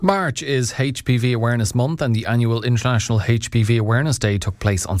March is HPV Awareness Month, and the annual International HPV Awareness Day took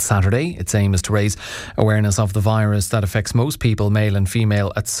place on Saturday. Its aim is to raise awareness of the virus that affects most people, male and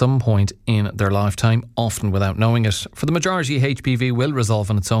female, at some point in their lifetime, often without knowing it. For the majority, HPV will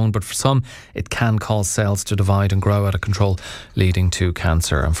resolve on its own, but for some, it can cause cells to divide and grow out of control, leading to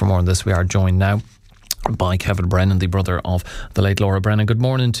cancer. And for more on this, we are joined now by Kevin Brennan, the brother of the late Laura Brennan. Good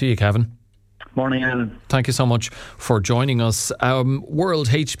morning to you, Kevin. Morning, Alan. Thank you so much for joining us. World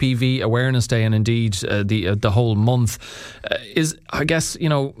HPV Awareness Day, and indeed the whole month is, I guess,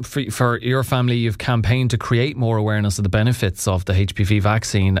 for your family, you've campaigned to create more awareness of the benefits of the HPV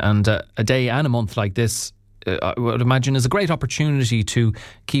vaccine, and a day and a month like this, I would imagine, is a great opportunity to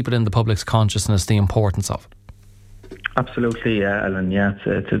keep it in the public's consciousness, the importance of it. Absolutely, Alan. Yeah,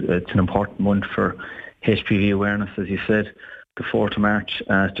 it's an important month for HPV awareness, as you said. The 4th of March,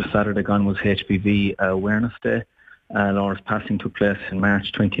 just Saturday gone, was HPV Awareness Day. Laura's passing took place in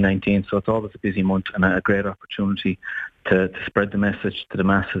March 2019, so it's always a busy month and a great opportunity to spread the message to the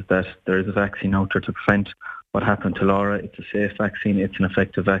masses that there is a vaccine out there to prevent what happened to Laura. It's a safe vaccine, it's an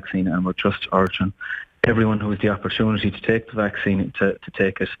effective vaccine, and we're just urging everyone who has the opportunity to take the vaccine to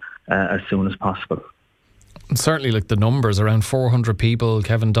take it as soon as possible. Certainly, like the numbers, around 400 people,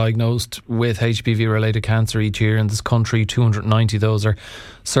 Kevin, diagnosed with HPV-related cancer each year in this country. 290 of those are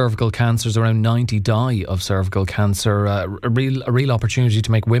cervical cancers. Around 90 die of cervical cancer. A real opportunity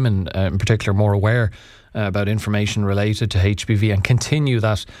to make women, in particular, more aware about information related to HPV and continue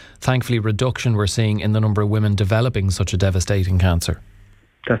that, thankfully, reduction we're seeing in the number of women developing such a devastating cancer.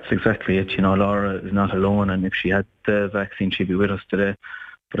 That's exactly it. Laura is not alone, and if she had the vaccine, she'd be with us today.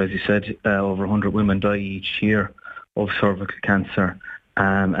 But as you said, over 100 women die each year of cervical cancer.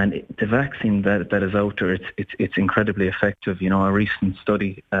 And the vaccine that is out there, it's incredibly effective. A recent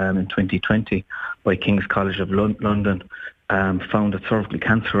study in 2020 by King's College of London found that cervical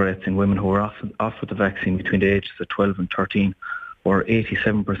cancer rates in women who were offered the vaccine between the ages of 12 and 13 were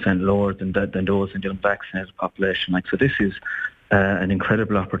 87% lower than those in the unvaccinated population. So this is an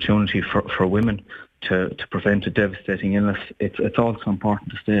incredible opportunity for women to prevent a devastating illness. It's also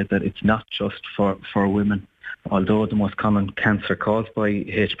important to state that it's not just for women. Although the most common cancer caused by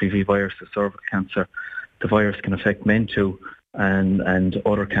HPV virus is cervical cancer, the virus can affect men too, and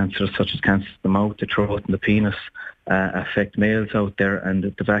other cancers such as cancer of the mouth, the throat and the penis affect males out there, and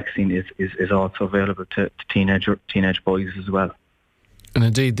the vaccine is also available to teenage boys as well. And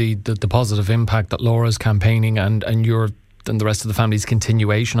indeed the positive impact that Laura's campaigning and the rest of the family's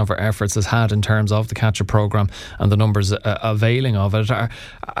continuation of her efforts has had in terms of the Catch-Up programme and the numbers availing of it.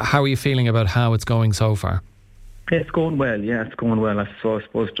 How are you feeling about how it's going so far? It's going well, it's going well. I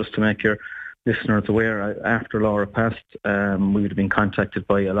suppose just to make your listeners aware, after Laura passed, we would have been contacted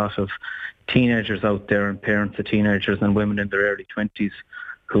by a lot of teenagers out there and parents of teenagers and women in their early 20s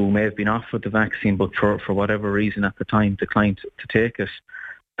who may have been offered the vaccine but for whatever reason at the time declined to take it.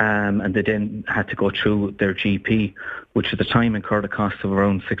 And they then had to go through their GP, which at the time incurred a cost of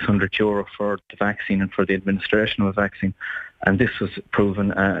around €600 for the vaccine and for the administration of a vaccine. And this was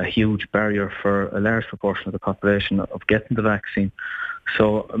proven a huge barrier for a large proportion of the population of getting the vaccine.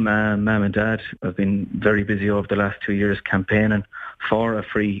 So Mum and Dad have been very busy over the last 2 years campaigning for a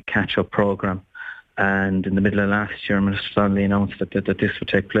free catch-up programme. And in the middle of last year, Minister Donnelly announced that this would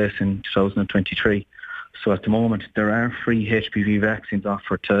take place in 2023. So at the moment, there are free HPV vaccines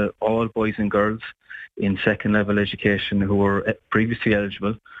offered to all boys and girls in second level education who were previously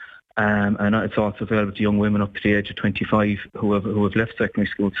eligible. And it's also available to young women up to the age of 25 who have left secondary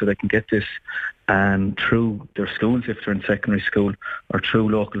school, so they can get this through their schools if they're in secondary school or through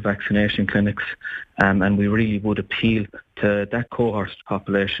local vaccination clinics. And we really would appeal to that cohort of the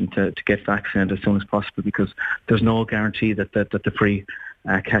population to get vaccinated as soon as possible, because there's no guarantee that the free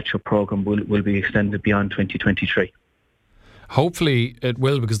catch-up programme will be extended beyond 2023. Hopefully it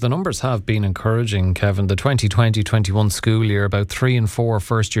will, because the numbers have been encouraging, Kevin. The 2020-21 school year, about 3 in 4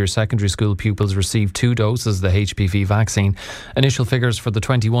 first-year secondary school pupils received 2 doses of the HPV vaccine. Initial figures for the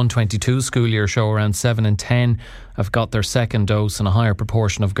 21-22 school year show around 7 in 10 have got their second dose, and a higher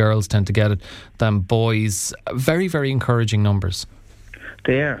proportion of girls tend to get it than boys. Very, very encouraging numbers.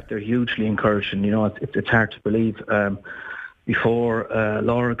 They're hugely encouraging. It's hard to believe. Before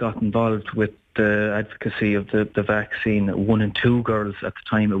Laura got involved with the advocacy of the vaccine, 1 in 2 girls at the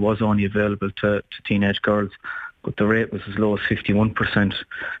time, it was only available to teenage girls, but the rate was as low as 51%.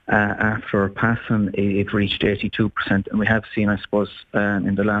 After passing, it reached 82%, and we have seen, I suppose,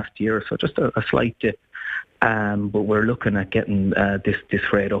 in the last year or so, just a slight dip. But we're looking at getting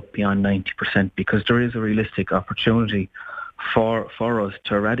this rate up beyond 90%, because there is a realistic opportunity for us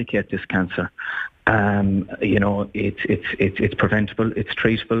to eradicate this cancer. It's preventable, it's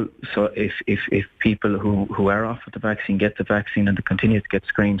treatable. So if people who are offered the vaccine get the vaccine and they continue to get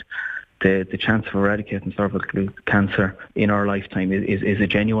screened, the chance of eradicating cervical cancer in our lifetime is a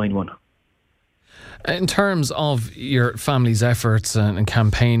genuine one. In terms of your family's efforts and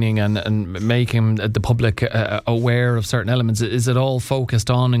campaigning and making the public aware of certain elements, is it all focused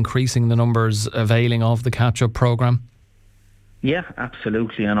on increasing the numbers availing of the catch-up programme? Yeah,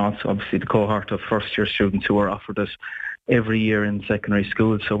 absolutely. And also, obviously, the cohort of first-year students who are offered it every year in secondary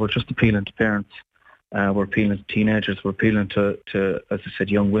schools. So we're just appealing to parents. We're appealing to teenagers. We're appealing to, as I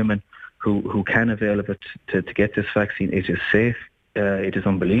said, young women who can avail of it to get this vaccine. It is safe. It is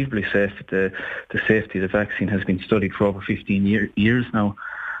unbelievably safe. The safety of the vaccine has been studied for over 15 years now,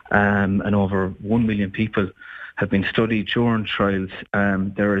 and over 1 million people have been studied during trials.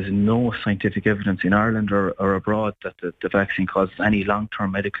 There is no scientific evidence in Ireland or abroad that the vaccine causes any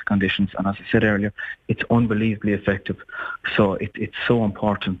long-term medical conditions. And as I said earlier, it's unbelievably effective. So it's so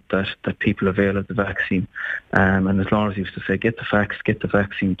important that people avail of the vaccine. And as Laura used to say, get the facts, get the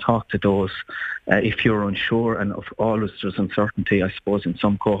vaccine, talk to those. If you're unsure, and of always there's uncertainty, I suppose, in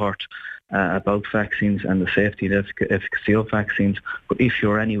some cohort about vaccines and the safety and efficacy of vaccines. But if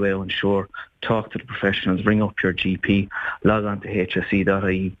you're anyway unsure, talk to the professionals, ring up your GP, log on to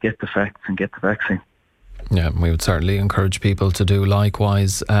hse.ie, get the facts and get the vaccine. Yeah, we would certainly encourage people to do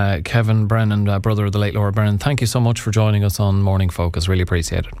likewise. Kevin Brennan, brother of the late Laura Brennan, thank you so much for joining us on Morning Focus. Really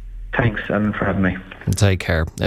appreciate it. Thanks, Alan, for having me. Take care.